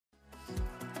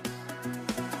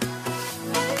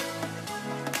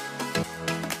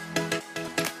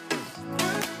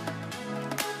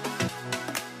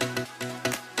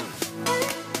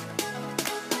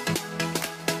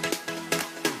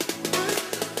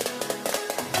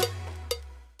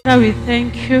Father, we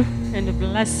thank you and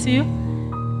bless you.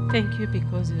 Thank you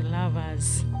because you love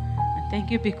us. And thank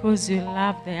you because you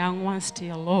love the young ones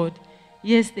still, Lord.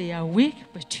 Yes, they are weak,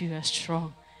 but you are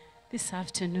strong. This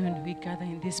afternoon, we gather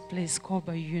in this place called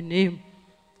by your name.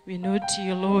 We know,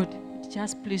 dear Lord, it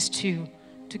just pleased you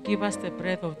to give us the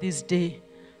breath of this day.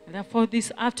 And therefore,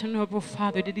 this afternoon, oh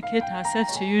Father, we dedicate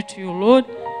ourselves to you, Lord.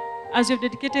 As you've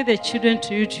dedicated the children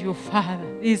to you,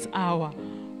 Father, this hour,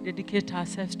 dedicate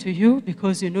ourselves to you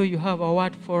because you know you have a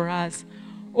word for us.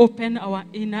 Open our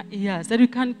inner ears that we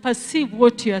can perceive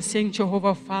what you are saying,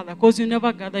 Jehovah Father, because you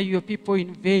never gather your people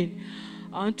in vain.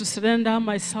 I want to surrender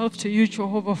myself to you,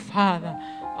 Jehovah Father.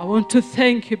 I want to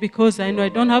thank you because I know I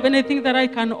don't have anything that I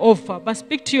can offer, but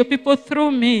speak to your people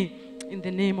through me in the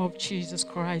name of Jesus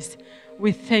Christ.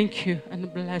 We thank you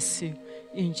and bless you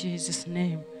in Jesus'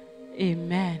 name.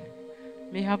 Amen.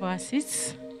 May you have our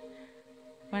seats.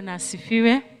 Bwana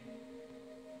asifiwe.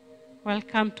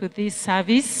 Welcome to this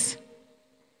service.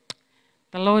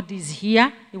 The Lord is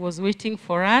here. He was waiting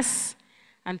for us.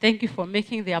 And thank you for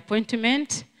making the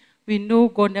appointment. We know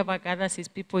God never gathers his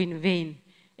people in vain.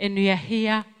 And we are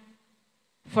here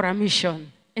for a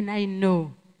mission. And I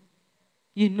know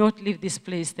you not leave this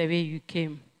place the way you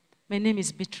came. My name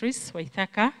is Beatrice,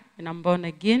 Waithaka, and I'm born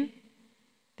again.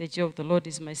 The joy of the Lord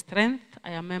is my strength.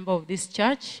 I am a member of this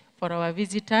church. For our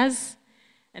visitors,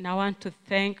 and I want to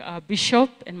thank our Bishop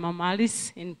and Mama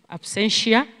Alice in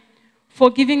absentia for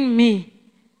giving me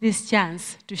this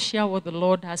chance to share what the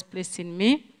Lord has placed in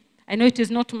me. I know it is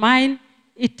not mine,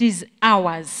 it is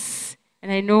ours.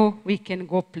 And I know we can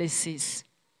go places.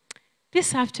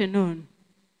 This afternoon,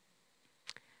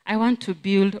 I want to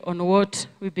build on what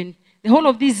we've been, the whole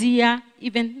of this year,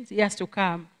 even years to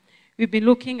come, we've been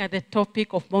looking at the topic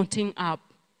of mounting up.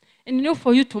 And you know,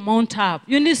 for you to mount up,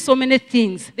 you need so many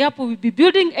things. Therefore, we'll be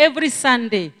building every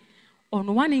Sunday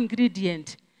on one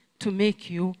ingredient to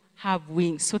make you have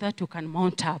wings so that you can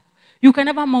mount up. You can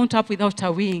never mount up without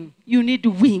a wing. You need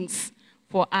wings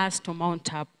for us to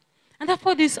mount up. And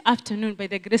therefore, this afternoon, by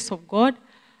the grace of God,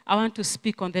 I want to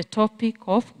speak on the topic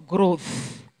of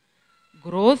growth.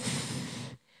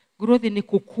 Growth. Growth in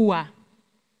kukua.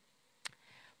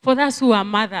 For those who are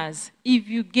mothers, if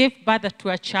you gave birth to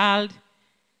a child,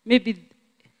 maybe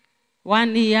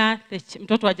 1 year,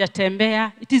 mtoto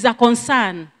hajatembea, it is a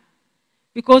concern.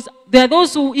 Because there are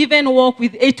those who even walk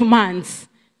with 8 months,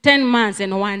 10 months,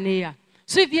 and 1 year.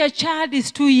 So if your child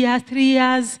is 2 years, 3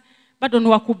 years, but on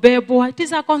wakubebo, it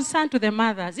is a concern to the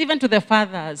mothers, even to the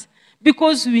fathers,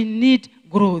 because we need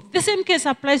growth. The same case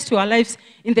applies to our lives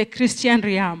in the Christian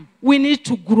realm. We need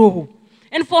to grow.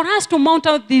 And for us to mount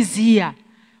out this year,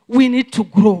 we need to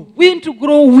grow. We need to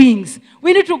grow wings.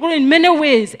 We need to grow in many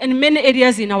ways and many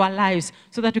areas in our lives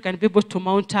so that we can be able to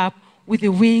mount up with the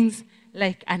wings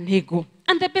like an eagle.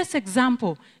 And the best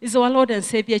example is our Lord and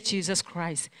Savior, Jesus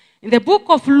Christ. In the book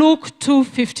of Luke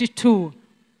 2:52,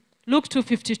 Luke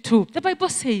 2:52, the Bible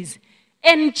says,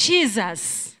 and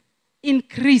Jesus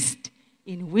increased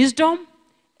in wisdom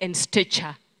and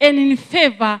stature and in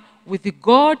favor with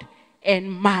God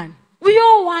and man. We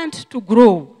all want to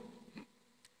grow.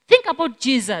 Think about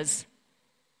Jesus.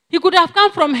 He could have come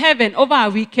from heaven over a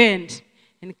weekend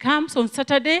and comes on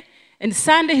Saturday, and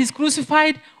Sunday he's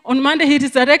crucified, on Monday he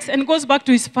resurrects and goes back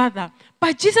to his Father.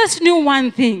 But Jesus knew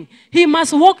one thing. He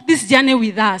must walk this journey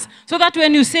with us so that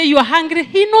when you say you are hungry,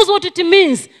 he knows what it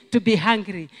means to be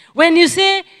hungry. When you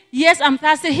say, yes, I'm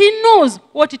thirsty, he knows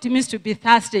what it means to be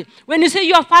thirsty. When you say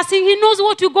you are fasting, he knows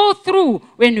what you go through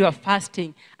when you are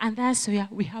fasting. And that's where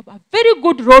we have a very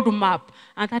good roadmap,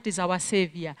 and that is our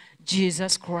Savior,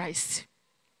 Jesus Christ.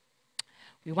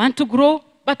 We want to grow,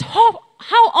 but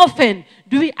how often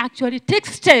do we actually take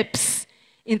steps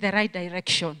in the right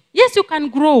direction? Yes, you can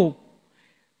grow.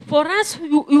 For us,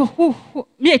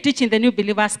 me, I teach in the New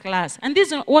Believers class, and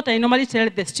this is what I normally tell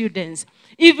the students.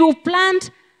 If you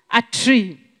plant a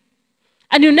tree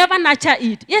and you never nurture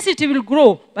it, yes, it will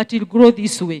grow, but it will grow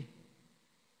this way.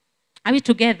 Are we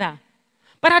together?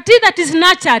 But a tree that is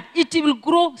nurtured, it will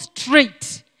grow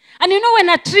straight. And you know, when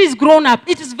a tree is grown up,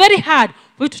 it is very hard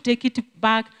for you to take it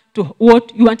back to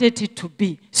what you wanted it to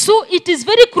be. So it is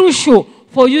very crucial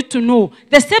for you to know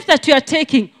the steps that you are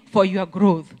taking for your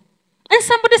growth. And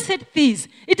somebody said this,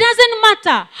 it doesn't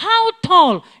matter how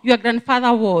tall your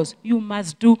grandfather was, you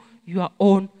must do your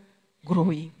own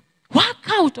growing. Work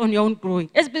out on your own growing.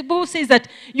 As the Bible says that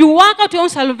you work out your own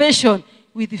salvation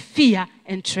with fear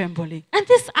and trembling. And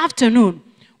this afternoon,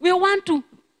 we want to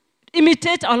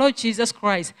imitate our Lord Jesus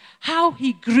Christ, how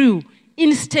he grew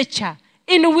in stature,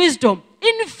 in wisdom,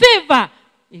 in favor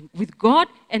with God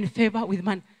and favor with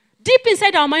man. Deep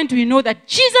inside our mind, we know that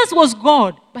Jesus was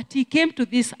God, but he came to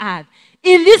this earth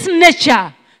in this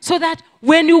nature, so that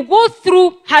when you go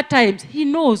through hard times, he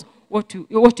knows what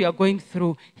you are going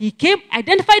through. He came,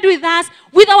 identified with us,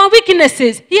 with our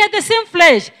weaknesses. He had the same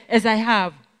flesh as I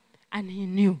have. And he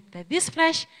knew that this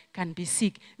flesh can be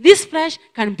sick. This flesh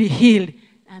can be healed.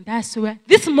 And that's where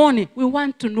this morning we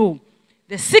want to know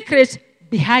the secret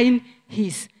behind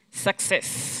his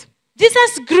success.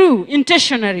 Jesus grew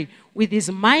intentionally with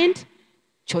his mind,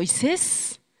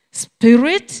 choices,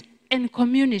 spirit, and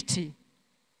community.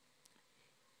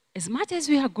 As much as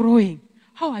we are growing,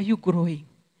 how are you growing?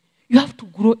 You have to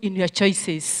grow in your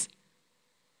choices.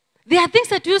 There are things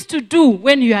that you used to do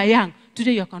when you are young.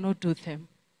 Today you cannot do them.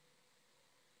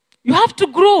 You have to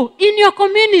grow in your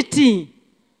community.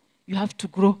 You have to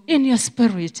grow in your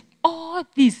spirit. All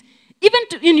this, even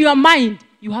in your mind,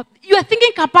 your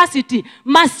thinking capacity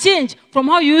must change from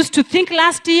how you used to think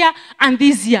last year and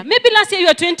this year. Maybe last year you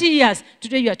were 20 years.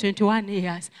 Today you are 21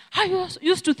 years. How you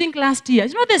used to think last year,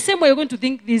 it's not the same way you're going to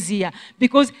think this year.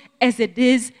 Because as the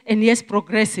days and years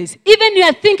progresses, even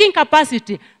your thinking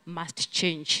capacity must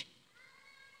change.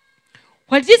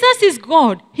 While Jesus is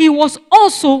God, he was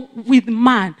also with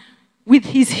man, with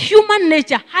his human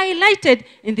nature highlighted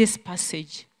in this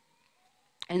passage.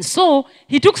 And so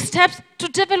he took steps to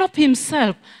develop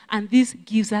himself, and this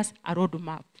gives us a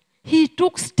roadmap. He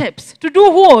took steps to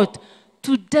do what?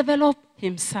 To develop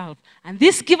himself. And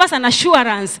this gives us an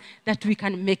assurance that we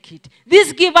can make it.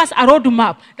 This gives us a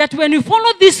roadmap that when we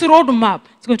follow this roadmap,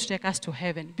 it's going to take us to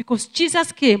heaven. Because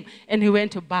Jesus came and he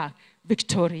went back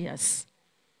victorious.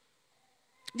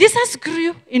 Jesus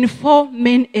grew in 4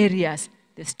 main areas: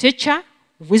 the stature,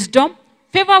 wisdom,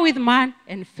 favor with man,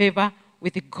 and favor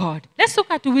with God. Let's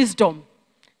look at wisdom.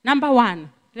 Number 1,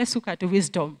 let's look at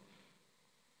wisdom.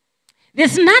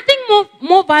 There's nothing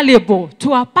more valuable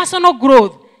to our personal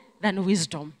growth than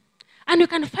wisdom. And you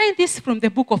can find this from the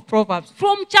book of Proverbs.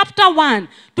 From chapter 1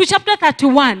 to chapter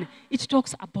 31, it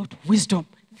talks about wisdom.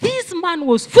 This man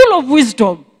was full of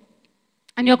wisdom.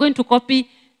 And you're going to copy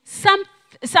some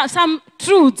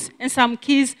truths and some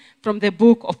keys from the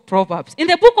book of Proverbs. In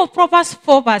the book of Proverbs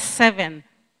 4 verse 7,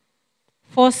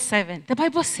 4:7, the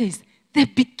Bible says, the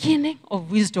beginning of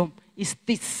wisdom is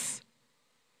this: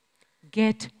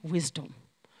 get wisdom.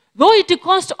 Though it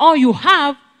costs all you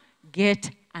have, get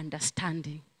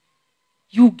understanding.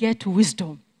 You get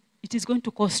wisdom. It is going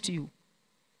to cost you,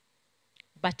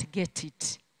 but get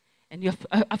it. And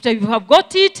after you have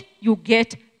got it, you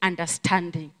get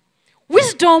understanding.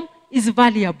 Wisdom is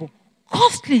valuable,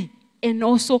 costly, and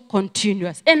also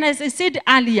continuous. And as I said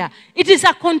earlier, it is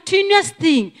a continuous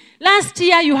thing. Last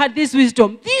year you had this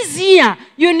wisdom. This year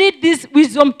you need this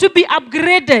wisdom to be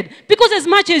upgraded. Because as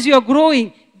much as you are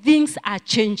growing, things are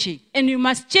changing. And you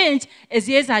must change as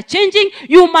years are changing.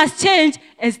 You must change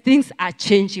as things are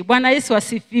changing. Bwana Yesu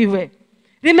asifiwe.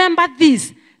 Remember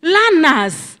this.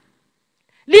 Leaders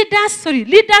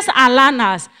are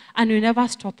learners. And you never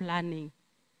stop learning.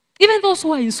 Even those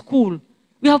who are in school,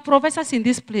 we have professors in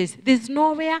this place. There's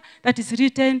nowhere that is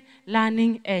written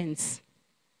learning ends.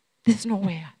 There's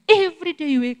nowhere. Every day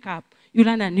you wake up, you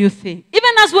learn a new thing. Even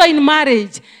as we're in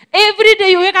marriage, every day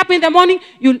you wake up in the morning,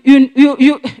 you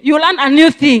learn a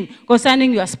new thing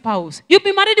concerning your spouse. You've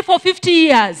been married for 50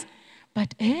 years.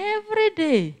 But every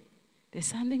day, there's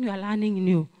something you are learning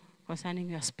new concerning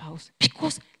your spouse.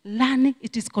 Because learning,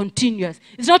 it is continuous.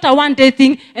 It's not a one-day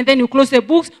thing, and then you close the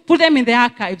books, put them in the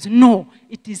archives. No,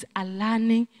 it is a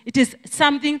learning. It is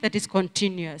something that is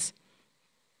continuous.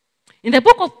 In the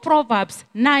book of Proverbs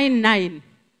 9:9,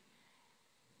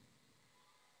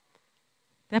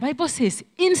 the Bible says,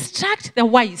 instruct the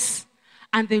wise,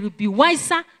 and they will be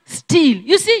wiser still.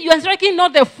 You see, you are instructing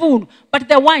not the fool, but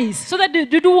the wise, so that they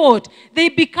do what? They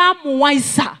become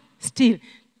wiser still.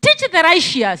 Teach the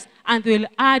righteous, and they will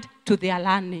add to their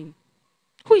learning.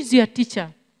 Who is your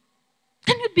teacher?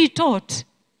 Can you be taught?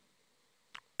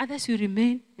 Others will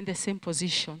remain in the same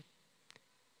position.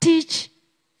 Teach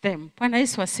them. Bwana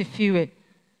Yesu asifiwe.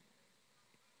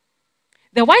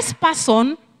 The wise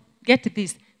person, get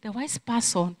this, the wise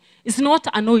person is not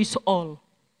a know-it-all.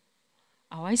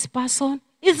 A wise person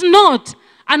is not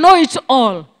a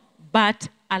know-it-all, but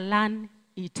a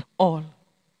learn-it-all.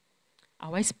 A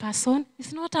wise person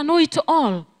is not a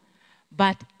know-it-all,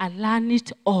 but a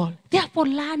learn-it-all. Therefore,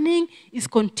 learning is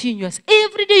continuous.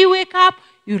 Every day you wake up,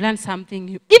 you learn something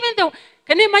new. Even though,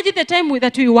 can you imagine the time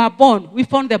that we were born, we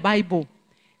found the Bible?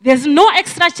 There's no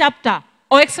extra chapter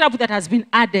or extra book that has been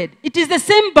added. It is the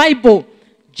same Bible,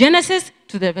 Genesis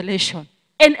to Revelation.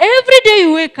 And every day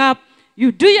you wake up,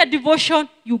 you do your devotion,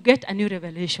 you get a new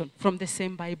revelation from the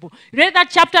same Bible. You read that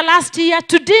chapter last year,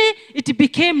 today it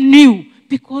became new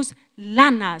because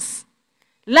learners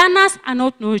Learners are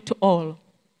not know it all,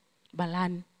 but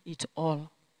learn it all.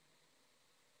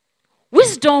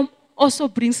 Wisdom also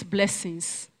brings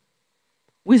blessings.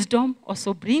 Wisdom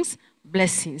also brings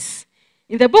blessings.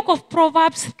 In the book of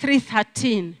Proverbs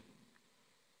 3:13,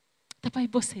 the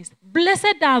Bible says,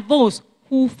 blessed are those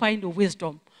who find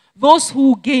wisdom, those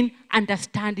who gain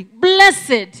understanding.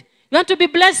 Blessed. You want to be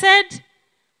blessed?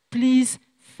 Please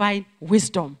find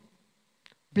wisdom.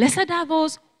 Blessed are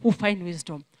those who find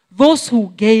wisdom, those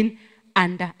who gain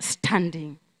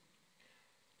understanding.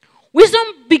 Wisdom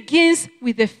begins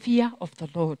with the fear of the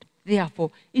Lord.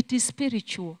 Therefore, it is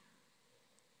spiritual.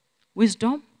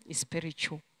 Wisdom is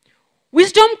spiritual.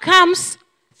 Wisdom comes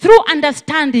through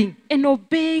understanding and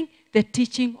obeying the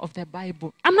teaching of the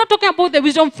Bible. I'm not talking about the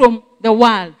wisdom from the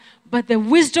world, but the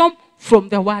wisdom from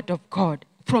the Word of God,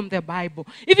 from the Bible.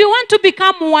 If you want to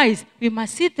become wise, we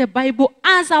must see the Bible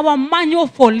as our manual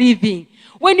for living.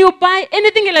 When you buy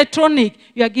anything electronic,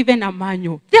 you are given a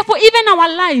manual. Therefore, even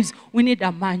our lives, we need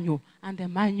a manual. And the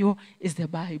manual is the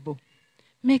Bible.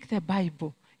 Make the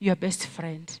Bible your best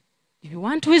friend. If you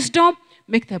want wisdom,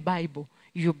 make the Bible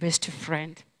your best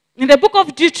friend. In the book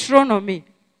of Deuteronomy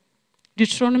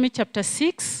chapter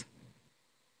 6,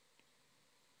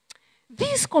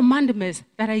 these commandments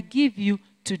that I give you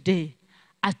today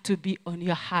are to be on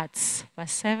your hearts.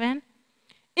 Verse 7,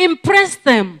 impress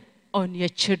them on your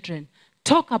children.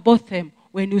 Talk about them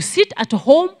when you sit at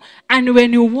home and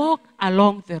when you walk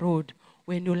along the road,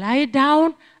 when you lie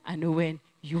down and when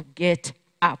you get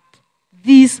up.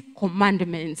 These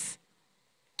commandments.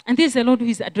 And this is the Lord who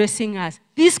is addressing us.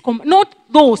 These not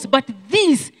those, but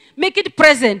these. Make it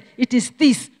present. It is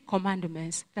these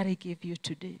commandments that I give you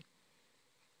today.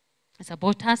 It's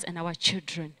about us and our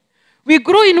children. We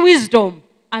grow in wisdom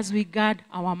as we guard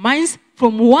our minds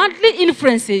from worldly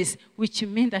influences, which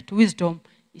mean that wisdom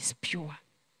is pure.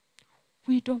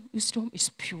 Wisdom is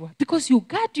pure. Because you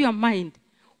guard your mind.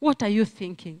 What are you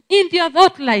thinking? In your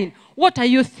thought line, what are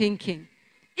you thinking?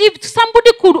 If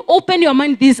somebody could open your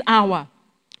mind this hour,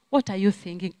 what are you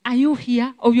thinking? Are you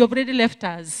here or you have already left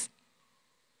us?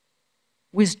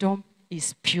 Wisdom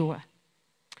is pure.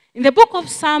 In the book of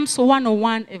Psalms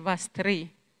 101 and verse 3,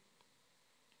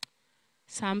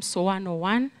 Psalms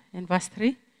 101 and verse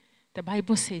 3, the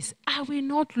Bible says, I will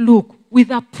not look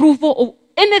with approval of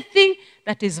anything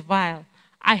that is vile.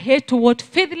 I hate what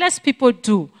faithless people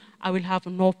do. I will have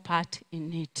no part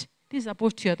in it. This is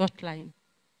about your thought line.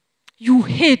 You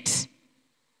hate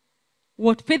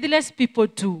what faithless people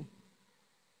do.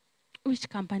 Which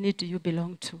company do you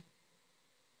belong to?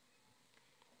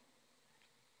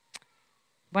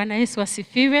 Bwana Yesu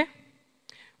asifiwe.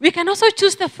 We can also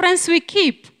choose the friends we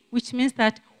keep, which means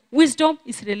that wisdom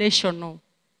is relational.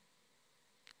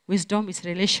 Wisdom is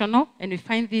relational, and we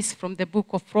find this from the book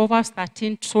of Proverbs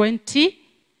 13:20.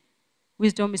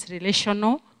 Wisdom is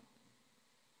relational.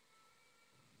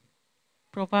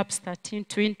 Proverbs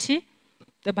 13:20.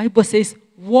 The Bible says,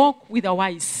 walk with the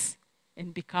wise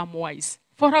and become wise.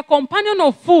 For a companion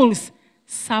of fools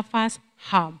suffers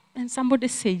harm. And somebody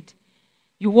said,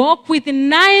 you walk with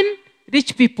 9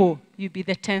 rich people, you be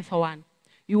the 10th one.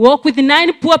 You walk with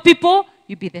 9 poor people,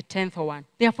 you be the 10th one.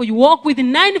 Therefore, you walk with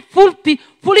 9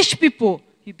 foolish people,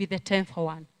 you be the 10th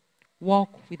one.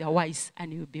 Walk with the wise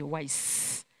and you'll be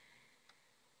wise.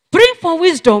 Praying for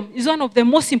wisdom is one of the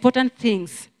most important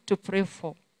things to pray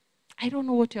for. I don't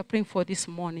know what you are praying for this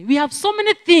morning. We have so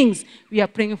many things we are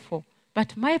praying for.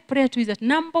 But my prayer to you is that,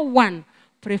 number 1,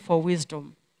 pray for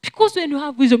wisdom. Because when you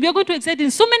have wisdom, you're going to excel in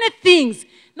so many things,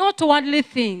 not worldly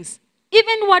things.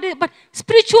 Even worldly, but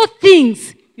spiritual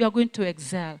things, you are going to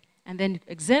excel. And then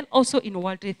excel also in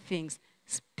worldly things.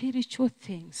 Spiritual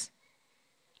things,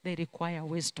 they require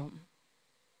wisdom.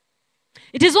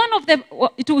 It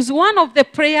was one of the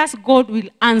prayers God will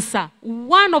answer.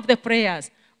 One of the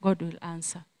prayers God will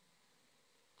answer.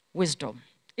 Wisdom.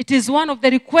 It is one of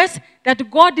the requests that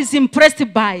God is impressed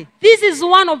by. This is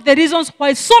one of the reasons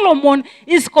why Solomon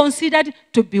is considered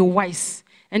to be wise.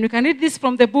 And we can read this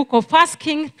from the book of 1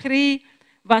 Kings 3,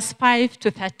 verse 5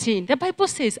 to 13. The Bible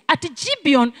says, at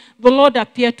Gibeon, the Lord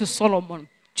appeared to Solomon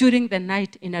during the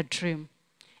night in a dream.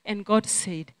 And God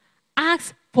said,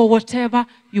 ask for whatever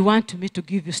you want me to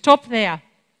give you. Stop there.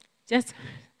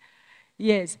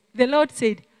 Yes. The Lord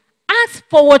said, ask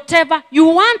for whatever you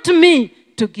want me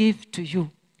to give to you.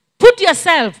 Put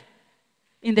yourself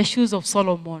in the shoes of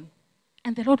Solomon.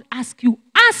 And the Lord asks you,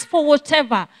 ask for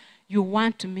whatever you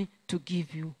want me to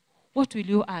give you. What will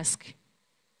you ask?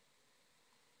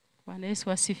 Bwana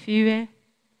Yesu asifiwe.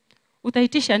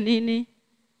 Utaitisha nini?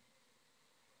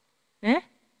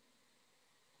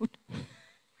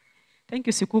 Thank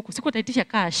you, Sikuku. Siku utaitisha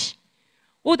cash.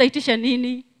 Utaitisha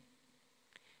nini?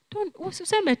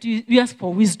 Usiseme you ask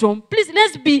for wisdom. Please,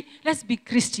 let's be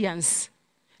Christians.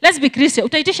 Let's be Christian.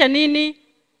 Utaitisha nini?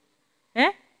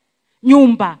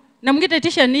 Nyumba. Na mwingine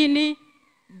utaitisha nini?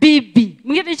 Bibi.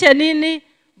 Mwingine utaitisha nini?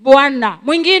 Bwana.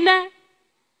 Mwingine?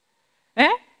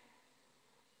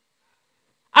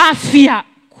 Afya.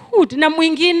 Good. Na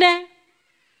mwingine?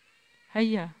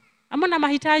 Haya. Ama na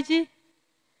mahitaji?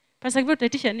 Pasa hivyo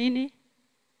utaitisha nini?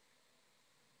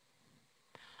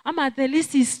 Ama the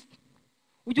list is,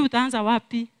 ujue utaanza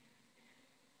wapi?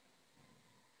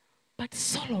 But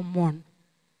Solomon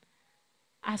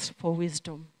asked for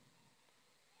wisdom.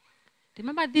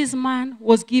 Remember, this man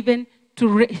was given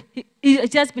to, he has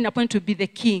just been appointed to be the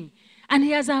king. And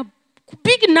he has a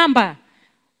big number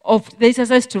of the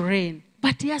Israelites to reign.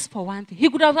 But he asked for one thing. He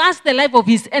could have asked the life of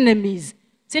his enemies.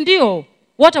 Sindio,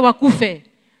 what wakufe?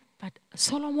 But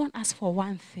Solomon asked for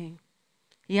one thing.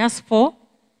 He asked for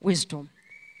wisdom.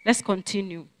 Let's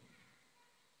continue.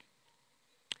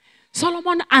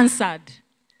 Solomon answered,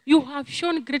 you have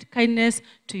shown great kindness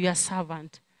to your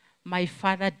servant, my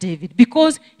father David,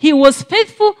 because he was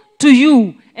faithful to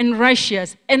you and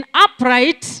righteous and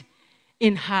upright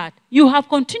in heart. You have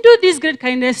continued this great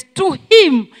kindness to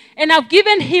him and have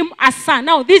given him a son.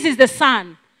 Now, this is the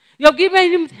son. You have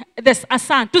given him a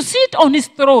son to sit on his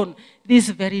throne this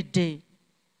very day.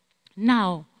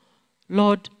 Now,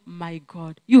 Lord my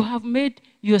God, you have made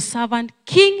your servant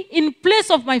king in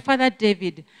place of my father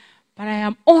David. But I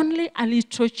am only a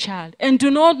little child and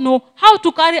do not know how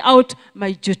to carry out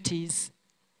my duties.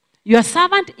 Your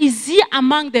servant is here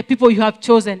among the people you have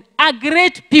chosen, a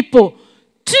great people,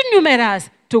 too numerous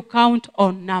to count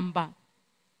on number.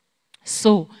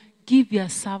 So give your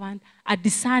servant a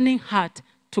discerning heart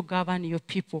to govern your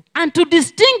people and to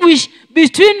distinguish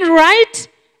between right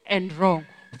and wrong.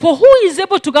 For who is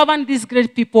able to govern these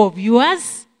great people of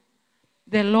yours?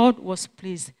 The Lord was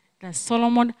pleased that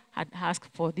Solomon had asked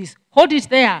for this. Hold it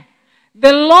there.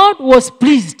 The Lord was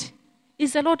pleased.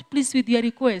 Is the Lord pleased with your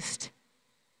request?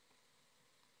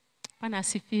 Pana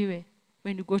asifiwe.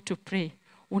 When you go to pray,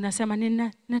 unasema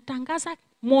natangaza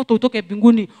moto utoke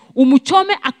mbinguni,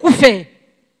 umuchome akufe.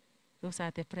 Those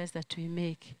are the prayers that we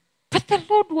make. But the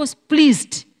Lord was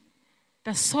pleased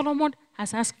that Solomon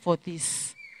has asked for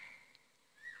this.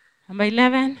 Number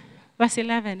 11, verse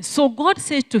 11. So God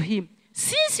said to him,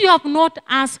 since you have not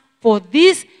asked for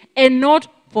this and not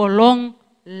for long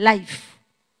life,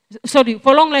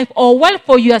 for long life or wealth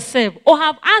for yourself, or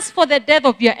have asked for the death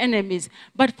of your enemies,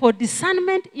 but for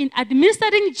discernment in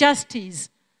administering justice,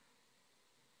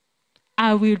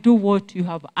 I will do what you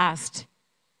have asked.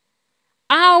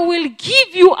 I will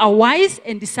give you a wise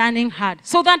and discerning heart,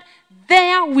 so that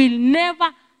there will never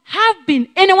have been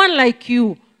anyone like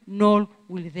you, nor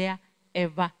will there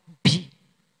ever be.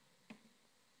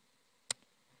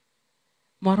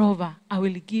 Moreover, I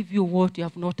will give you what you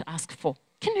have not asked for.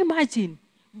 Can you imagine?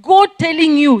 God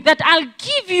telling you that I'll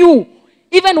give you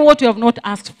even what you have not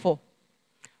asked for.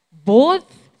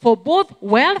 For both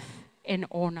wealth and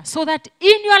honor, so that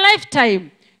in your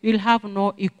lifetime, you'll have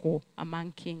no equal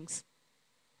among kings.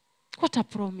 What a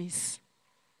promise.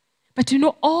 But you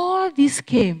know, all this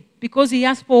came because he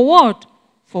asked for what?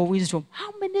 For wisdom.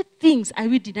 How many things are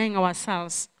we denying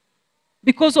ourselves?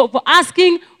 Because of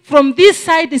asking from this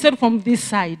side instead of from this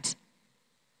side.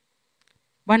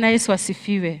 Bwana Yesu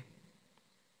asifiwe.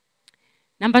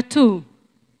 Number 2,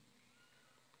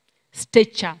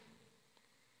 stature.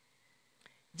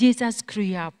 Jesus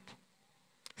grew up.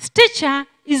 Stature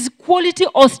is quality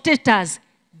or status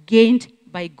gained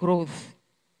by growth,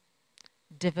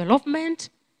 development,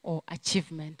 or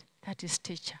achievement. That is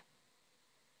stature.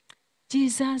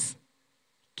 Jesus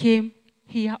came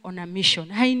here on a mission,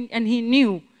 and he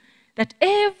knew that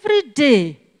every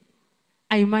day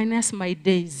I minus my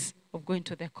days of going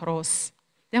to the cross.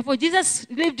 Therefore, Jesus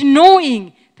lived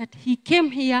knowing that he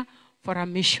came here for a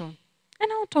mission.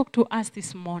 And I'll talk to us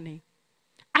this morning.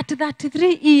 At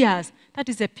 33 years, that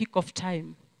is a peak of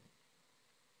time.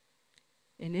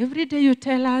 And every day you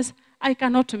tell us, I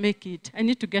cannot make it. I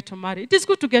need to get married. It is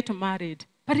good to get married.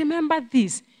 But remember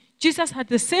this. Jesus had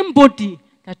the same body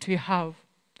that we have.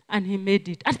 And he made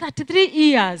it. At 33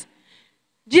 years,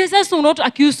 Jesus was not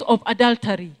accused of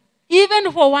adultery.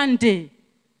 Even for one day.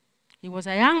 He was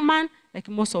a young man, like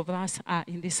most of us are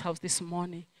in this house this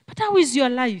morning. But how is your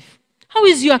life? How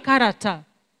is your character?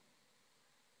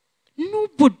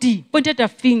 Nobody pointed a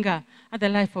finger at the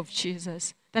life of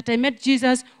Jesus. That I met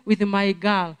Jesus with my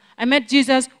girl. I met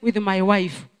Jesus with my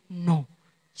wife. No.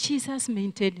 Jesus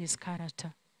maintained his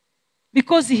character.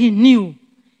 Because he knew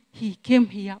he came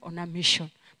here on a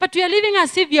mission. But we are living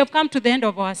as if we have come to the end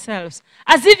of ourselves.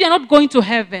 As if we are not going to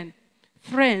heaven.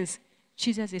 Friends,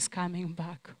 Jesus is coming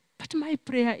back. But my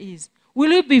prayer is,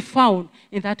 will you be found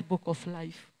in that book of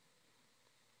life?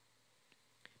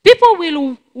 People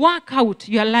will work out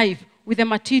your life with the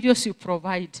materials you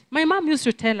provide. My mom used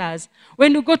to tell us,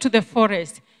 when you go to the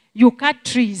forest, you cut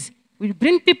trees. We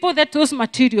bring people those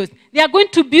materials. They are going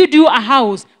to build you a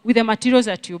house with the materials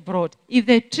that you brought. If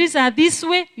the trees are this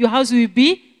way, your house will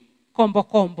be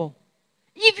combo.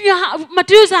 If your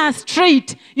materials are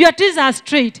straight, your trees are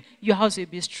straight, your house will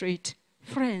be straight.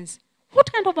 Friends,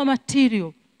 what kind of a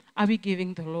material are we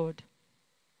giving the Lord?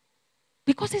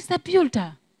 Because it's the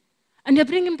builder. And you're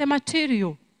bringing the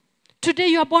material. Today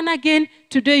you are born again.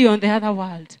 Today you're on the other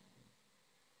world.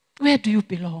 Where do you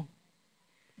belong?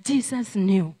 Jesus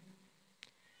knew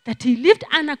that he lived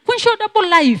an unquestionable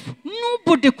life.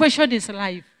 Nobody questioned his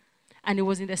life. And he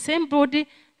was in the same body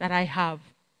that I have.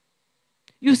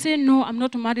 You say, no, I'm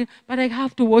not married, but I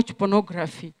have to watch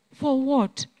pornography. For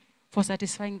what? For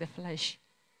satisfying the flesh.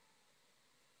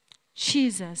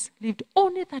 Jesus lived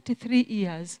only 33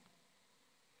 years.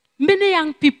 Many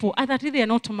young people, at 33, they are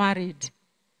not married.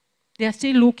 They are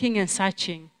still looking and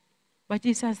searching. But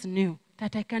Jesus knew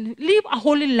that I can live a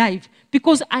holy life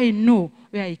because I know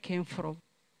where I came from.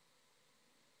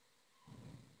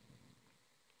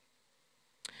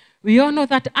 We all know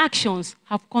that actions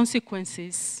have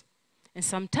consequences. And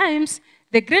sometimes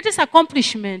the greatest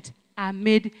accomplishments are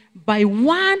made by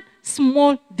one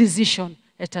small decision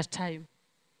at a time.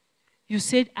 You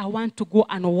said, I want to go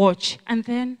and watch. And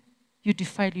then you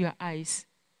defile your eyes.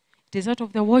 It is out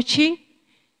of the watching.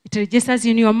 It registers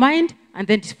in your mind. And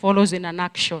then it follows in an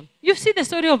action. You see the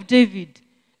story of David.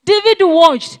 David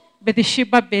watched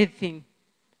Bathsheba bathing.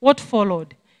 What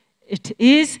followed? It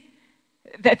is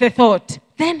the thought.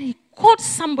 Then he called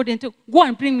somebody and said, go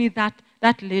and bring me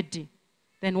that lady.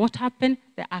 Then what happened?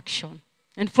 The action.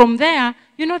 And from there,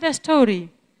 you know the story.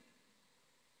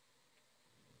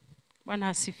 Bwana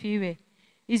asifiwe.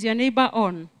 Is your neighbor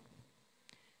on?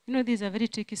 You know, this is a very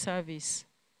tricky service.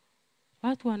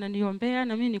 Watu wananiombea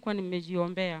na mimi nilikuwa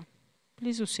nimejiombea.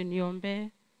 Please usiniombee.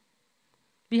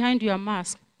 Behind your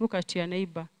mask, look at your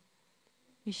neighbor.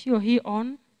 Is she or he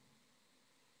on?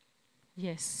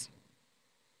 Yes.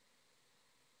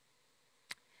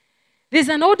 There's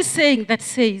an old saying that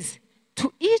says,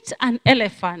 to eat an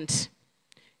elephant,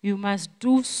 you must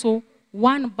do so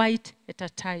one bite at a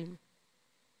time.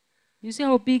 You see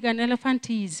how big an elephant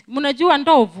is. Mnajua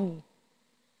ndovu?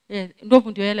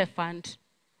 Ndovu ndio elephant.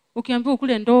 Ukiambiwa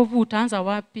kule ndovu utaanza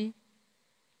wapi?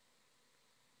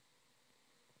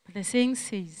 But the saying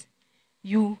says,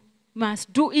 you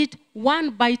must do it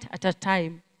one bite at a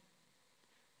time.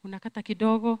 Unakata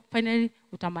kidogo, finally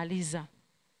utamaliza.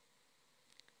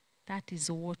 That is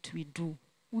what we do.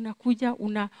 Unakuja,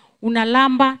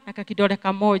 unalamba na kakidole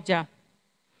kamoja,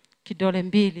 kidole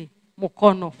mbili,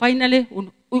 mkono. Finally,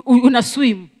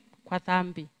 unaswim kwa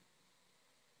dhambi.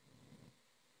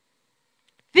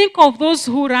 Think of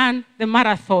those who run the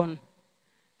marathon.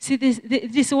 See,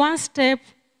 this one step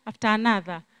after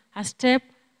another, a step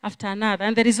after another.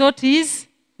 And the result is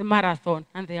the marathon,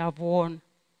 and they have won.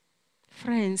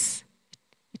 Friends,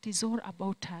 it is all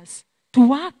about us. To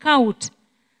work out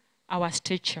our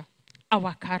stature,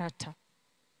 our character.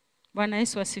 Bwana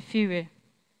Yesu asifiwe.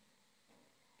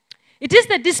 It is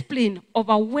the discipline of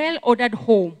a well-ordered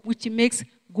home which makes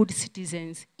good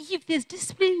citizens. If there's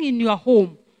discipline in your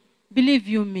home, believe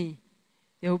you me,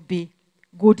 there will be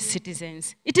good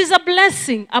citizens. It is a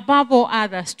blessing above all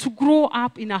others to grow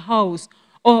up in a house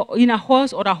or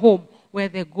a home where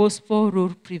the gospel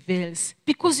rule prevails.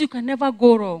 Because you can never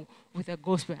go wrong with the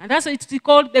gospel. And that's why it's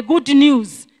called the good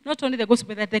news. Not only the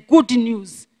gospel, but the good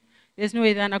news. There's no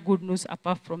other good news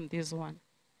apart from this one.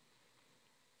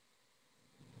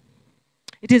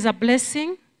 It is a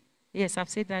blessing. Yes, I've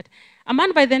said that. A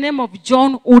man by the name of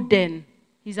John Wooden,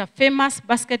 he's a famous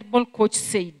basketball coach,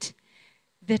 said,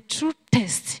 the true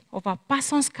test of a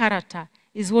person's character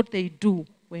is what they do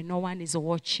when no one is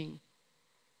watching.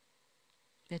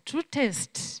 The true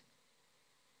test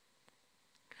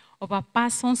of a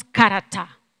person's character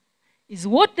is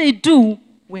what they do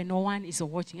when no one is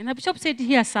watching. And the bishop said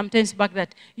here sometimes back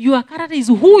that your character is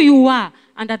who you are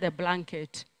under the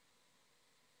blanket.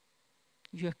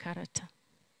 Your character.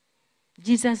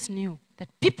 Jesus knew that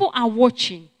people are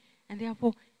watching, and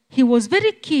therefore he was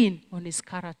very keen on his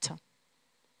character.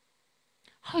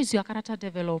 How is your character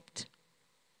developed?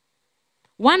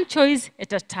 One choice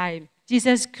at a time.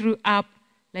 Jesus grew up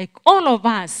like all of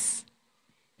us.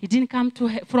 He didn't come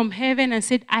from heaven and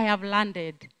said, I have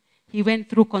landed. He went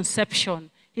through conception.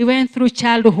 He went through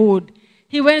childhood.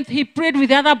 He prayed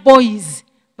with other boys.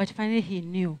 But finally he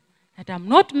knew that I'm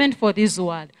not meant for this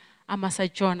world. I'm a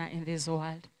sojourner in this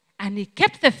world. And he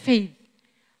kept the faith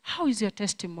How is your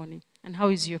testimony? And how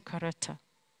is your character?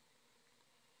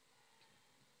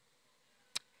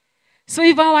 So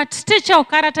if our stature or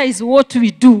character is what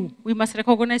we do, we must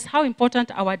recognize how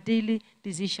important our daily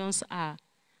decisions are.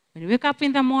 When you wake up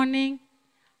in the morning,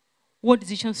 what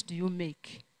decisions do you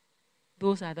make?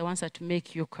 Those are the ones that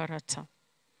make your character.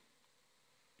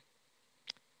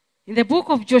 In the book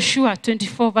of Joshua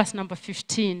 24, verse number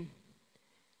 15,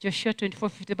 Joshua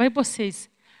 24:15, the Bible says,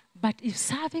 but if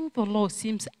serving the Lord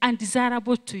seems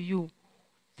undesirable to you,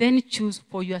 then choose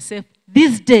for yourself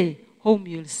this day whom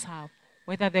you'll serve,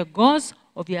 whether the gods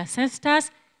of your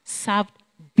ancestors served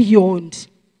beyond.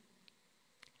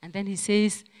 And then he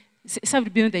says,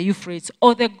 served beyond the Euphrates,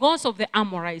 or the gods of the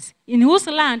Amorites, in whose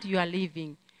land you are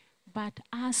living. But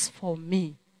as for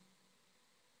me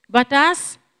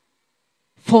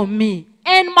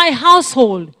and my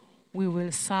household, we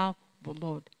will serve the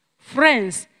Lord.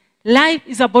 Friends, life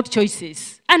is about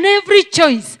choices, and every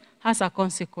choice has a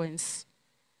consequence.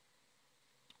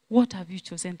 What have you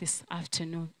chosen this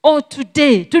afternoon? Or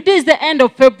today? Today is the end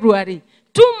of February.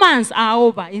 2 months are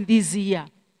over in this year.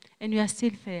 And you are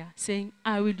still there saying,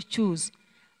 I will choose.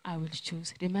 I will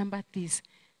choose. Remember this,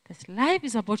 that life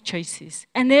is about choices.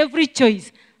 And every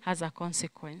choice has a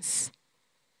consequence.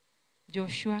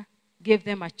 Joshua gave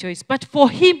them a choice. But for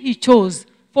him, he chose.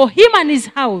 For him and his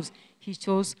house, he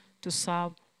chose to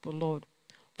serve the Lord.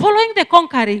 Following the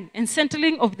conquering and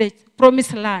settling of the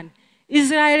promised land,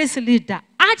 Israel's leader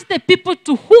urged the people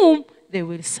to whom they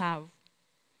will serve.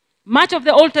 Much of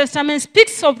the Old Testament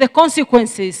speaks of the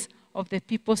consequences of the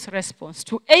people's response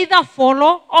to either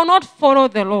follow or not follow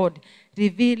the Lord,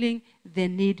 revealing the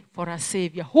need for a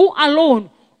Savior who alone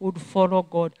would follow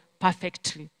God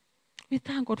perfectly. We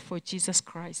thank God for Jesus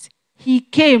Christ. He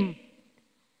came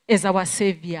as our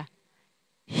Savior.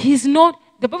 He's not,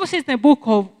 the Bible says in the book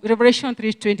of Revelation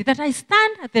 3:20 that I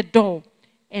stand at the door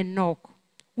and knock.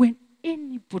 When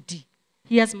anybody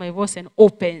hears my voice and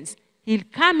opens, he'll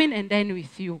come in and dine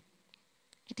with you.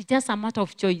 It is just a matter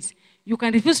of choice. You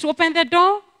can refuse to open the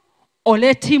door or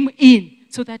let him in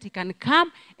so that he can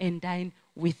come and dine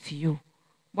with you.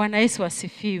 Bwana Yesu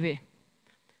asifiwe.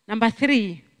 Number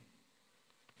 3,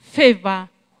 favor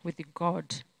with God.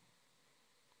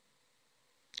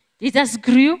 Jesus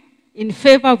grew in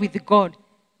favor with God.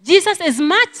 Jesus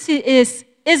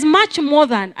is much more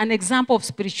than an example of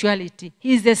spirituality.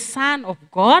 He is the Son of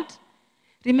God.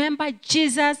 Remember,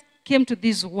 Jesus came to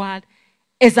this world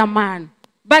as a man,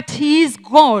 but he is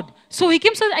God. So he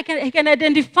came so that I can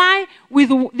identify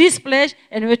with this flesh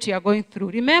and what you are going through.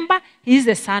 Remember, he is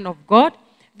the Son of God,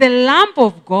 the Lamb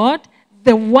of God,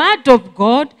 the Word of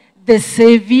God, the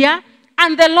Savior,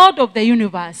 and the Lord of the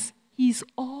universe. He is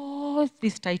all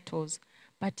these titles,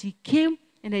 but he came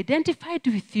and identified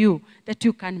with you that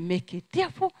you can make it.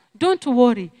 Therefore, don't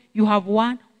worry. You have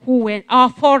one who went, our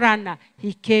forerunner.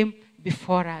 He came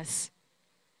before us.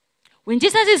 When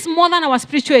Jesus is more than our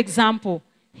spiritual example,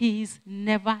 he is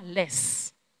never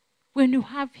less. When you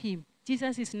have him,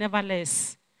 Jesus is never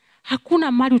less.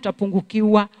 Hakuna mali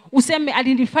utapungukiwa. Useme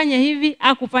alinifanya hivi,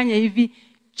 akufanya hivi.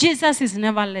 Jesus is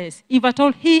never less. If at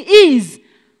all, he is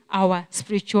our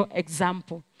spiritual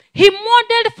example. He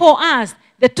modeled for us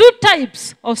the 2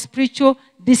 types of spiritual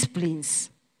disciplines.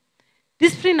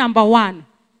 Discipline number 1,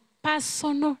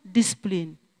 personal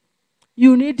discipline.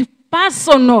 You need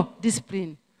personal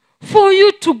discipline. For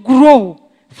you to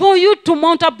grow, for you to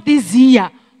mount up this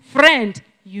year, friend,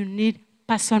 you need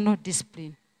personal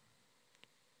discipline.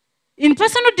 In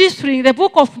personal discipline, the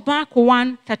book of Mark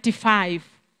 1:35,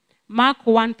 Mark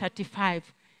 1:35,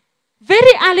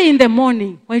 very early in the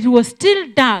morning, when it was still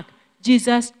dark,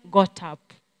 Jesus got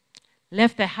up,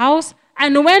 left the house,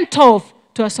 and went off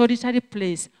to a solitary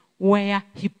place where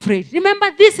he prayed.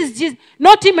 Remember, this is Jesus,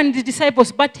 not him and the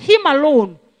disciples, but him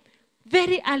alone.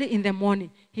 Very early in the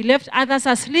morning, he left others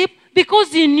asleep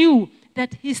because he knew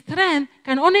that his strength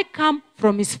can only come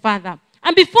from his Father.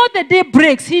 And before the day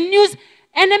breaks, he knew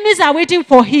enemies are waiting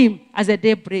for him as the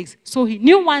day breaks. So he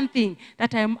knew one thing,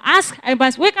 that I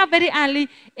must wake up very early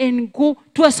and go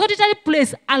to a solitary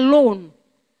place alone.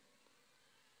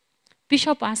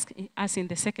 Bishop asked us in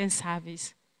the second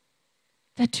service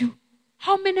that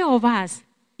how many of us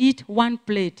eat 1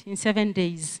 plate in 7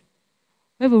 days?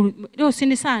 Leo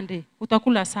si Sunday,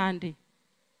 utakula Sunday.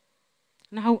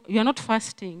 Now you are not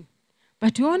fasting,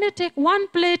 but you only take 1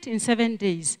 plate in 7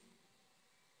 days.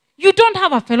 You don't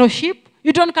have a fellowship.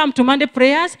 You don't come to Monday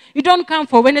prayers. You don't come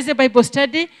for Wednesday Bible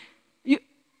study.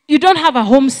 You don't have a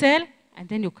home cell. And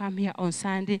then you come here on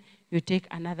Sunday, you take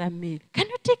another meal. Can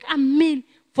you take a meal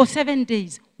for 7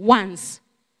 days once?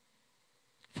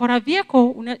 For a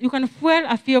vehicle, you can fuel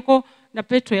a vehicle na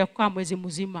petrol ya kwa mwezi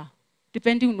mzima.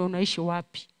 depending on unaishi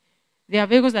wapi. There are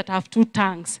vehicles that have 2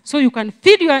 tanks. So you can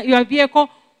feed your vehicle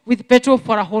with petrol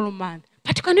for a whole month.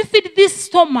 But can you feed this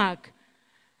stomach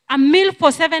a meal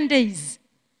for 7 days?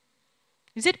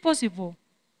 Is it possible?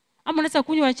 Ama unaweza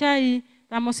kunywa chai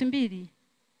thermos mbili?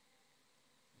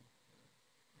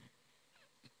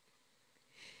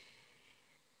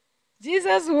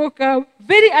 Jesus woke up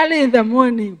very early in the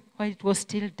morning while it was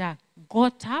still dark.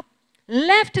 Got up,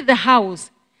 left the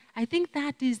house. I think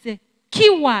that is the key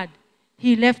word.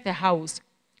 He left the house.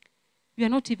 You are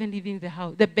not even leaving the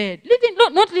house, the bed.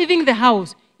 Not leaving the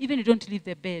house. Even you don't leave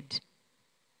the bed.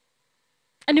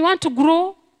 And you want to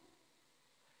grow?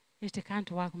 It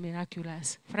can't work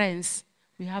miraculous. Friends,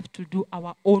 we have to do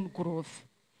our own growth.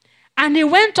 And he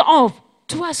went off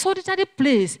to a solitary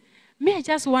place. Me, I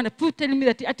just want to tell me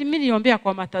that ati mimi niombea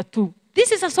kwa matatu.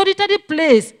 This is a solitary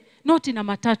place, not in a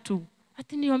matatu.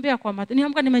 Ati niombea kwa matatu.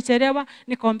 Niamka nimechelewa,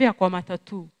 nikaombea kwa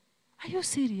matatu. Are you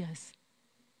serious?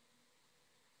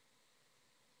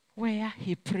 Where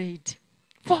he prayed.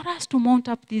 For us to mount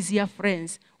up this year,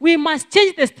 friends, we must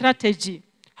change the strategy,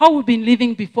 how we've been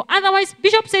living before. Otherwise,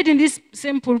 Bishop said in this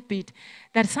same pulpit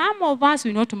that some of us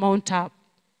will not mount up.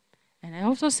 And I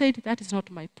also said that is not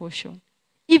my portion.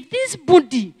 If this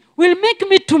body will make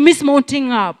me to miss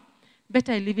mounting up,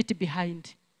 better I leave it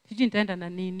behind.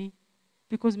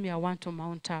 Because me, I want to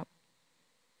mount up.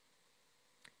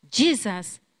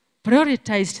 Jesus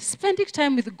prioritized spending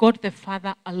time with God the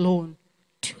Father alone.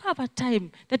 Do you have a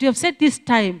time that you have said this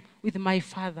time with my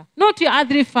Father? Not your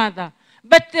earthly father,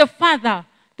 but the Father,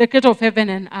 the creator of heaven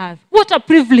and earth. What a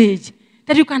privilege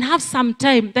that you can have some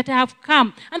time that I have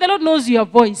come. And the Lord knows your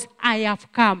voice. I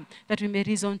have come that we may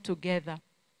reason together.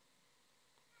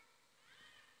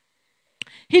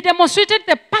 He demonstrated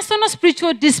the personal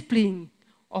spiritual discipline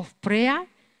of prayer,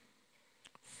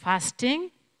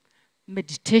 fasting,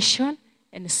 meditation,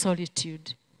 and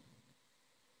solitude.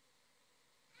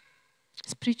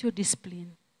 Spiritual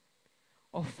discipline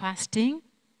of fasting.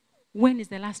 When is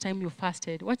the last time you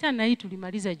fasted? Wacha na hii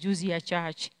tulimaliza juzi ya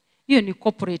church. Hiyo ni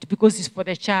corporate because it's for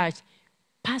the church.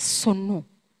 Personal.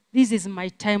 This is my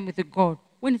time with God.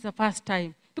 When is the first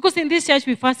time? Because in this church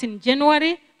we fast in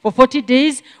January for 40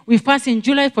 days. We fast in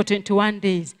July for 21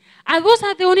 days. And those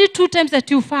are the only 2 times that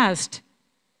you fast.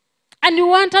 And you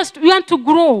want to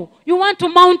grow. You want to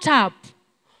mount up.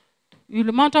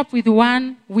 You'll mount up with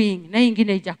one wing. Na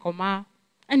ingine ijakoma.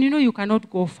 And you know you cannot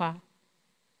go far.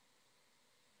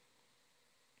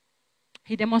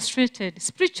 He demonstrated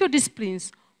spiritual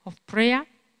disciplines of prayer,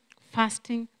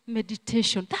 fasting,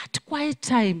 meditation. That quiet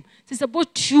time is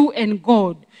about you and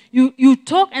God. You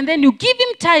talk and then you give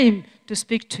him time to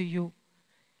speak to you.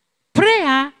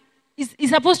 Prayer is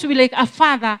supposed to be like a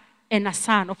father and a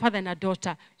son, or father and a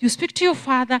daughter. You speak to your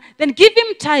father, then give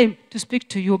him time to speak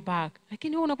to you back.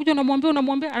 Lakini unakuja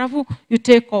unamwambia, alafu you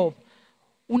take off.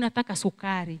 Unataka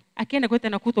sukari. Akienda kwenda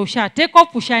nakuta usha take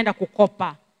off, ushaenda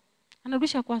kukopa.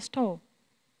 Anarudisha kwa store.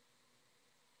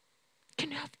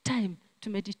 Can you have time to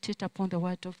meditate upon the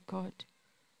word of God?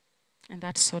 And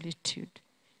that solitude.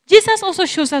 Jesus also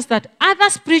shows us that other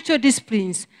spiritual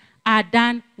disciplines are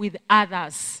done with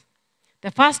others.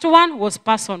 The first one was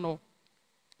personal.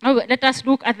 Now let us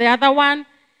look at the other one,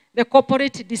 the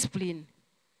corporate discipline.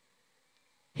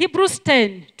 Hebrews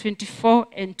 10, 24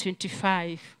 and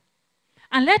 25.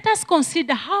 And let us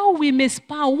consider how we may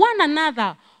spur one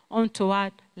another on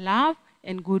toward love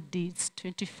and good deeds.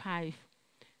 25.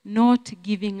 Not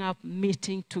giving up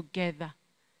meeting together.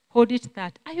 Hold it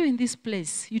that. Are you in this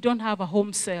place? You don't have a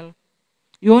home cell.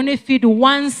 You only feed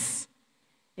once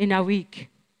in a week.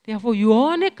 Therefore, you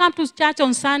only come to church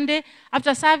on Sunday.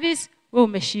 After service, we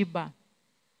umeshiba.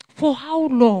 For how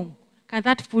long can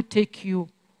that food take you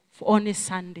for only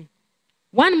Sunday?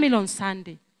 1 meal on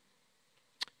Sunday.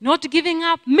 Not giving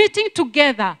up, meeting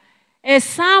together, as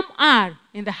some are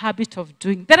in the habit of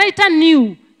doing. The writer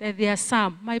knew that there are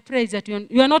some. My prayer is that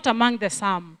you are not among the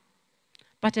some,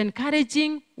 but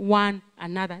encouraging one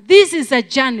another. This is a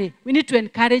journey. We need to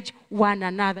encourage one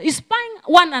another. Inspiring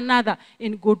one another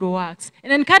in good works.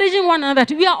 And encouraging one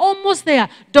another. We are almost there.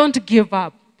 Don't give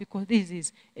up. Because this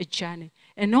is a journey.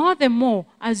 And all the more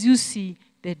as you see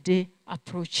the day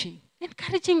approaching.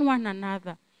 Encouraging one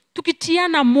another.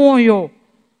 Tukitiana moyo.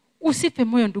 Usife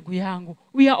moyo ndugu yangu.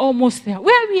 We are almost there.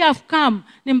 Where we have come,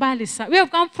 nimbali sana. We have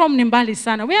come from nimbali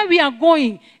sana. Where we are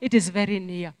going, it is very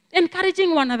near.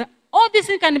 Encouraging one another. All these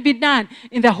things can be done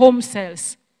in the home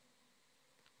cells.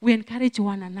 We encourage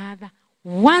one another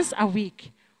once a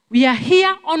week. We are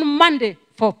here on Monday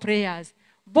for prayers,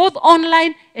 both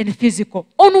online and physical.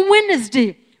 On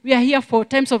Wednesday, we are here for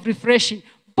times of refreshing,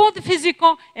 both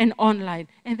physical and online.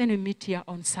 And then we meet here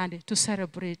on Sunday to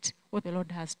celebrate what the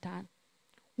Lord has done.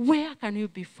 Where can you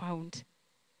be found?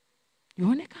 You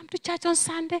only come to church on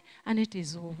Sunday and it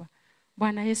is over.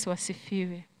 Bwana Yesu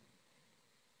asifiwe.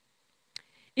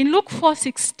 In Luke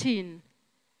 4:16,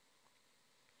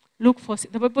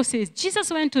 the Bible says,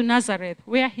 Jesus went to Nazareth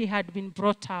where he had been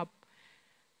brought up,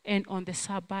 and on the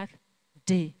Sabbath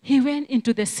day, he went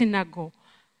into the synagogue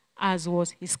as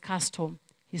was his custom.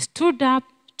 He stood up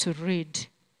to read.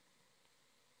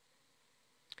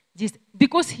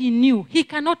 Because he knew he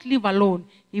cannot live alone,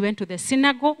 he went to the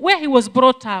synagogue where he was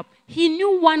brought up. He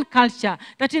knew one culture,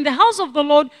 that in the house of the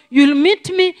Lord, you'll meet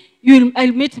me,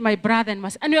 I'll meet my brother and my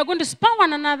sister, and we are going to spur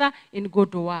one another in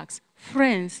good works.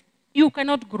 Friends, you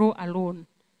cannot grow alone.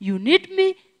 You need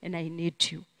me, and I need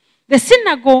you. The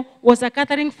synagogue was a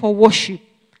gathering for worship,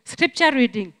 scripture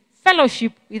reading,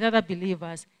 fellowship with other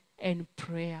believers, and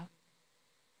prayer.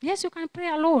 Yes, you can pray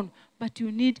alone, but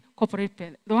you need corporate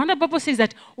prayer. The one the Bible says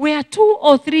that where 2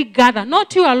 or 3 gather,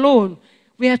 not you alone,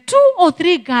 where 2 or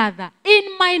 3 gather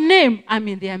in my name, I'm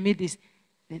in their midst.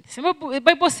 The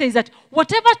Bible says that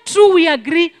whatever true we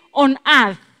agree on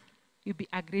earth, will be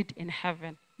agreed in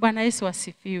heaven. Bwana Yesu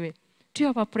asifiwe. Do you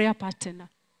have a prayer partner?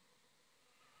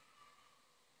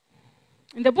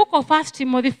 In the book of 1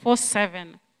 Timothy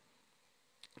 4:7,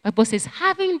 the Bible says,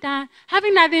 having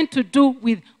nothing to do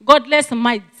with godless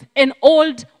mites and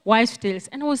old wives' tales.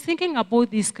 And I was thinking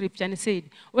about this scripture and it said,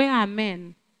 where are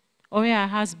men? Or where are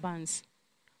husbands?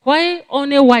 Why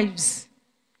only wives?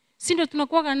 Sindo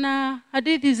tunakuwa na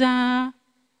hadithi za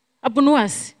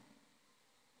abunuasi.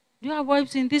 Do you have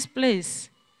wives in this place?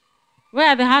 Where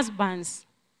are the husbands?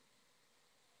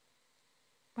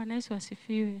 Bwana Yesu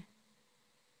asifiwe.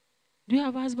 Do you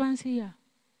have husbands here?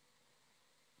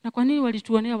 Na kwa nini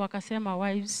walituonea wakasema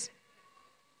wives?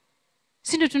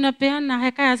 Sindo tunapeana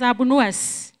hekaya za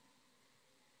abunuasi.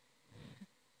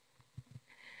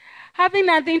 Having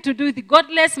nothing to do with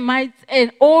godless mites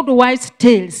and old wives'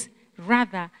 tales.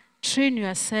 Rather, train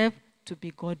yourself to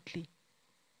be godly.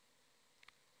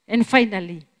 And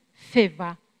finally,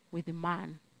 favor with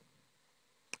man.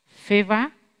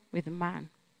 Favor with man.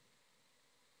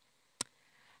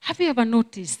 Have you ever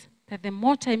noticed that the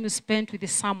more time you spend with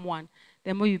someone,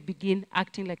 the more you begin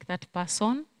acting like that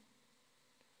person?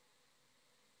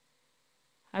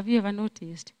 Have you ever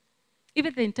noticed?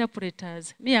 Even the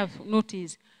interpreters, me have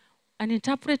noticed, an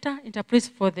interpreter interprets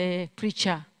for the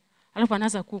preacher. Alafu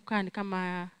anaanza kukaa ni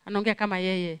kama anaongea kama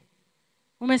yeye.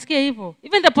 Umesikia hivyo?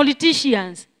 Even the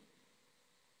politicians.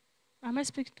 Am I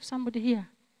speaking to somebody here?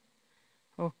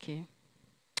 Okay.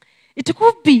 It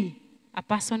could be a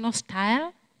personal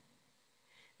style,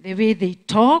 the way they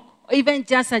talk, or even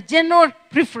just a general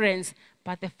preference.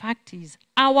 But the fact is,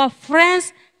 our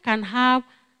friends can have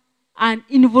an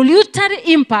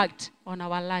involuntary impact on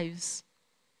our lives.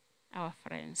 Our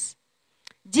friends.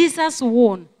 Jesus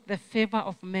won the favor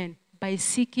of men by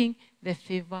seeking the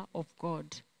favor of God.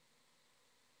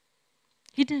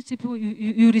 He didn't say,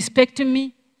 you respect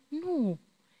me? No.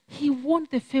 He won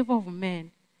the favor of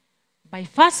men by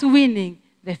first winning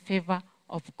the favor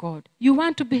of God. You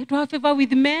want to have favor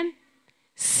with men?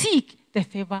 Seek the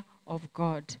favor of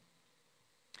God.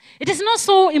 It is not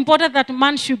so important that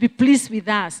man should be pleased with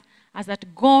us as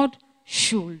that God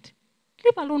should.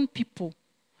 Leave alone people.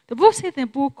 The book says in the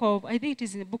book of, I think it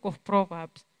is in the book of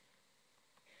Proverbs,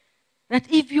 that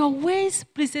if your ways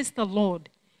pleases the Lord,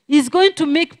 He's going to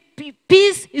make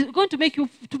peace, He's going to make you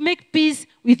to make peace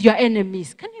with your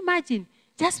enemies. Can you imagine?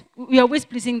 Just your ways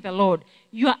pleasing the Lord.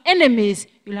 Your enemies,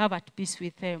 you'll have at peace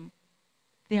with them.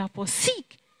 Therefore,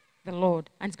 seek the Lord,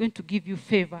 and He's going to give you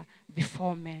favor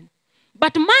before men.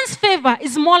 But man's favor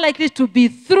is more likely to be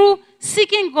through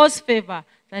seeking God's favor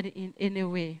than in any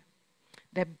way.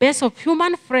 The best of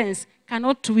human friends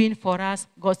cannot win for us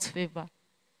God's favor.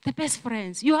 The best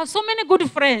friends. You have so many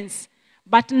good friends,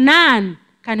 but none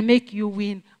can make you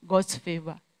win God's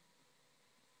favor.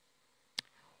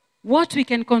 What we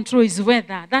can control is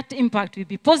whether that impact will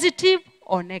be positive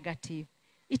or negative.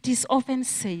 It is often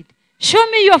said, show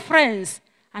me your friends,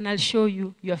 and I'll show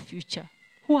you your future.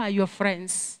 Who are your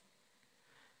friends?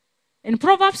 In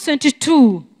Proverbs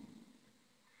 22,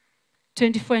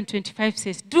 24 and 25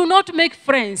 says, do not make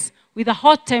friends with a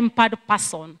hot-tempered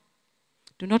person.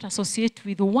 Do not associate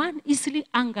with one easily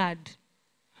angered.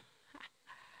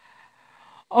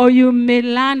 Or you may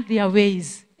learn their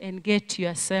ways and get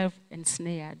yourself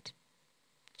ensnared.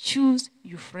 Choose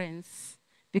your friends,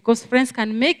 because friends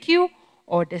can make you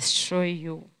or destroy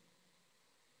you.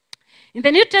 In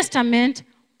the New Testament,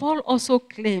 Paul also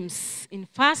claims in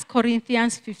 1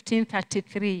 Corinthians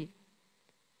 15:33,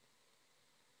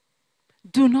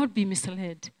 do not be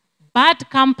misled. Bad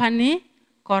company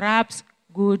corrupts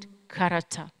good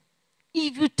character.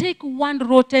 If you take one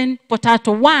rotten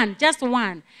potato, just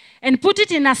one, and put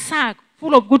it in a sack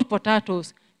full of good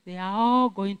potatoes, they are all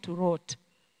going to rot.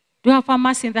 Do you have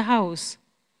farmers in the house?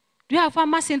 Do you have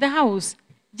farmers in the house?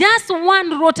 Just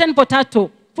one rotten potato,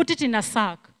 put it in a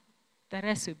sack. The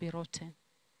rest will be rotten.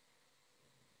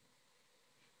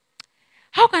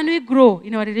 How can we grow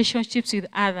in our relationships with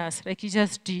others like you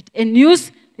just did and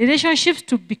use relationships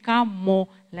to become more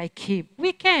like him?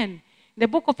 We can. In the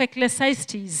book of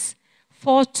Ecclesiastes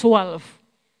 4:12,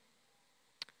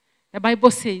 the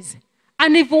Bible says,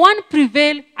 and if one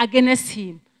prevail against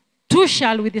him, two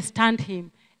shall withstand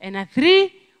him, and a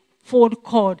threefold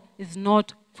cord is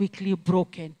not quickly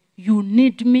broken. You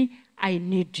need me, I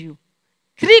need you.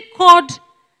 Threefold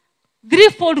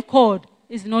cord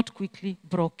is not quickly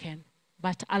broken.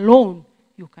 But alone,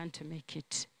 you can't make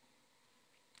it.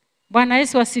 Bwana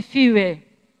Yesu asifiwe.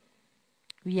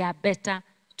 We are better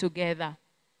together.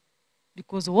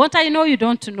 Because what I know, you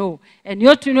don't know. And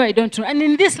what you know, I don't know. And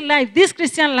in this life, this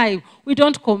Christian life, we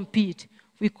don't compete.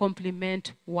 We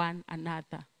complement one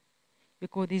another.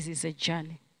 Because this is a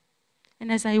journey.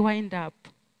 And as I wind up,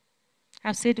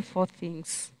 I've said 4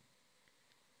 things.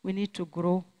 We need to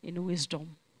grow in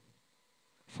wisdom.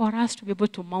 For us to be able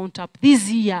to mount up this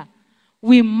year,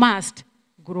 we must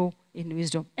grow in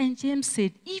wisdom. And James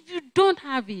said, if you don't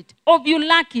have it, or if you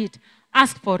lack it,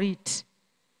 ask for it.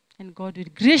 And God will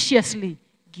graciously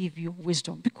give you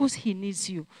wisdom because he needs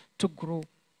you to grow.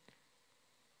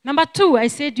 Number 2, I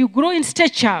said you grow in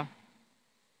stature.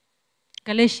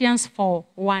 Galatians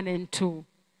 4:1-2.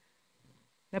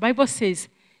 The Bible says,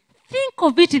 think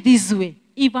of it this way.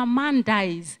 If a man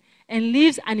dies and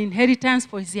leaves an inheritance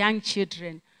for his young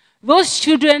children, those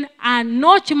children are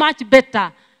not much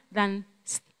better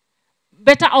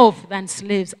off than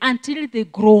slaves until they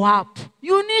grow up.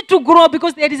 You need to grow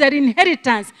because there is an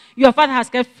inheritance your father has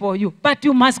kept for you. But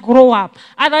you must grow up.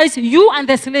 Otherwise, you and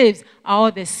the slaves are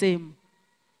all the same.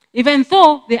 Even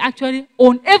though they actually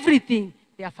own everything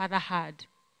their father had.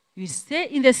 You stay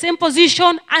in the same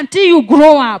position until you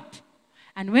grow up.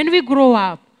 And when we grow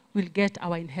up, we'll get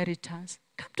our inheritance.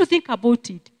 Come to think about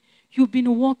it. You've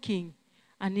been walking.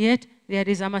 And yet, there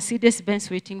is a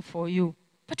Mercedes-Benz waiting for you.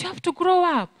 But you have to grow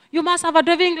up. You must have a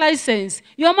driving license.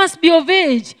 You must be of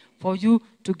age for you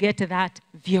to get that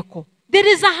vehicle. There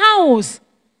is a house.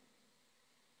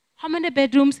 How many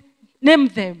bedrooms? Name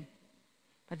them.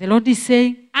 But the Lord is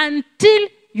saying, until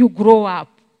you grow up.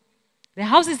 The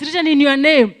house is written in your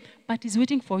name, but it's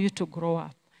waiting for you to grow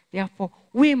up. Therefore,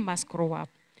 we must grow up.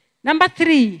 Number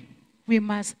 3, we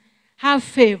must have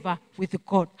favor with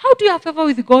God. How do you have favor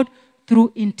with God?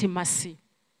 Through intimacy.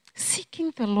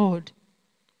 Seeking the Lord.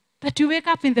 That you wake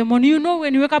up in the morning. You know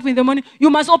when you wake up in the morning, you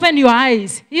must open your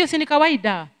eyes. Hiyo si ni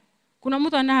kawaida. Kuna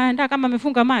mtu anaenda kama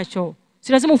amefunga macho.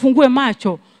 Si lazima ufungue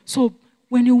macho. So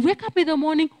when you wake up in the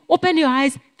morning, open your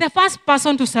eyes. The first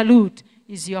person to salute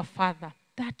is your father.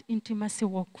 That intimacy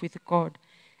walk with God.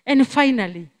 And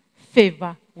finally,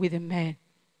 favor with men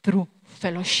through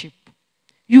fellowship.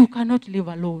 You cannot live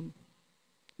alone.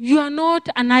 You are not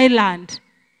an island.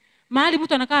 Mahali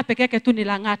mtu anakaa peke yake tu ni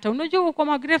Lang'ata. Unajua uko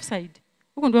kwa graveside.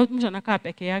 Huko ndio mtu anakaa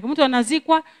peke yake. Mtu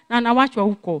anazikwa na anawachwa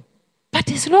huko.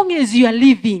 But as long as you are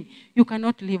living, you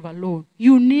cannot live alone.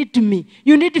 You need me.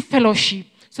 You need fellowship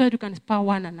so that you can inspire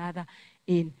one another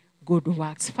in good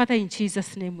works. Father, in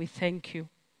Jesus' name we thank you.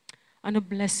 And I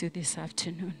bless you this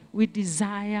afternoon. We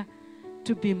desire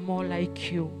to be more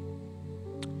like you.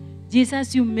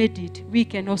 Jesus, you made it. We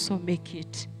can also make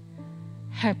it.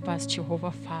 Help us,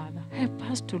 Jehovah Father. Help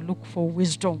us to look for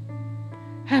wisdom.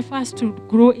 Help us to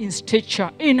grow in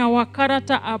stature, in our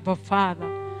character, Abba Father.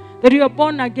 That you are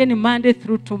born again Monday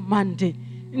through to Monday.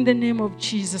 In the name of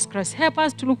Jesus Christ. Help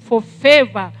us to look for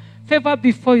favor. Favor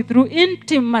before you through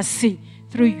intimacy,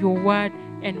 through your word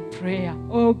and prayer.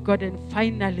 Oh God, and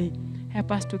finally,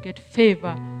 help us to get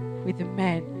favor with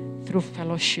men through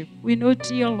fellowship. We know,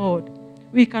 dear Lord,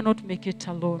 we cannot make it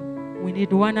alone. We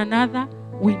need one another.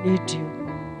 We need you.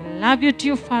 We love you,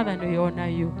 dear Father, and we honor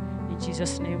you. In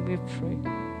Jesus' name we pray.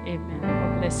 Amen.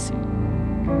 God bless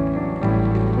you.